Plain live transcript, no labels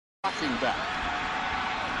Blocking back.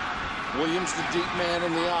 Williams, the deep man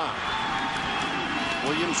in the eye.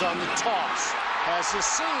 Williams on the toss. Has his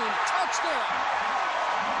seam. Touchdown.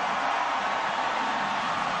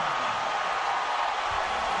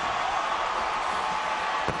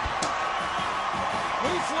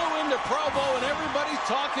 We flew into Provo and everybody's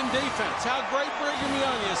talking defense. How great Brigham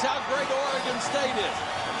Young is. How great Oregon State is.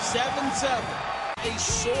 7-7. A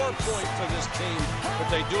sore point for this team, but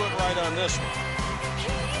they do it right on this one.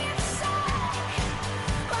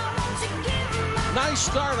 Nice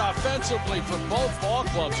start offensively for both ball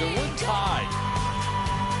clubs, and we're tied.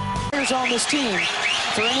 On this team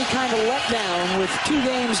for any kind of letdown with 2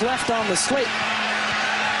 games left on the slate.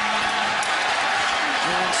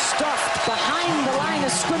 And stuffed behind the line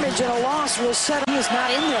of scrimmage, and a loss will set. He is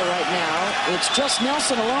not in there right now. It's just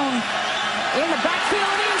Nelson alone in the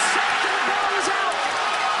backfield. He's sacked and the ball is out.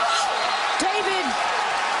 David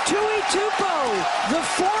Tuitupo, the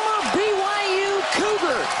former BYU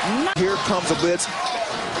Cougar. Here comes a blitz.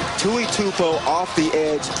 Tuitupo off the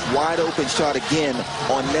edge, wide open shot again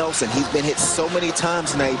on Nelson. He's been hit so many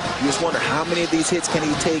times tonight. You just wonder how many of these hits can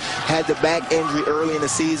he take. Had the back injury early in the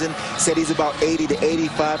season. Said he's about 80 to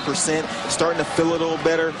 85%. Starting to feel a little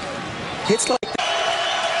better. Hits like that.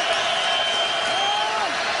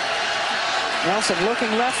 Nelson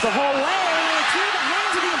looking left the whole way. Through the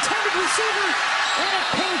hands of the intended receiver. And it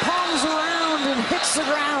ping-pongs around and hits the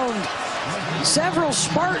ground. Several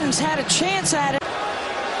Spartans had a chance at it.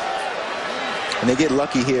 And they get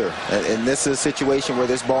lucky here. And this is a situation where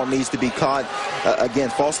this ball needs to be caught. Again,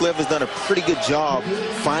 Falslev has done a pretty good job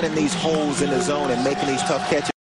finding these holes in the zone and making these tough catches.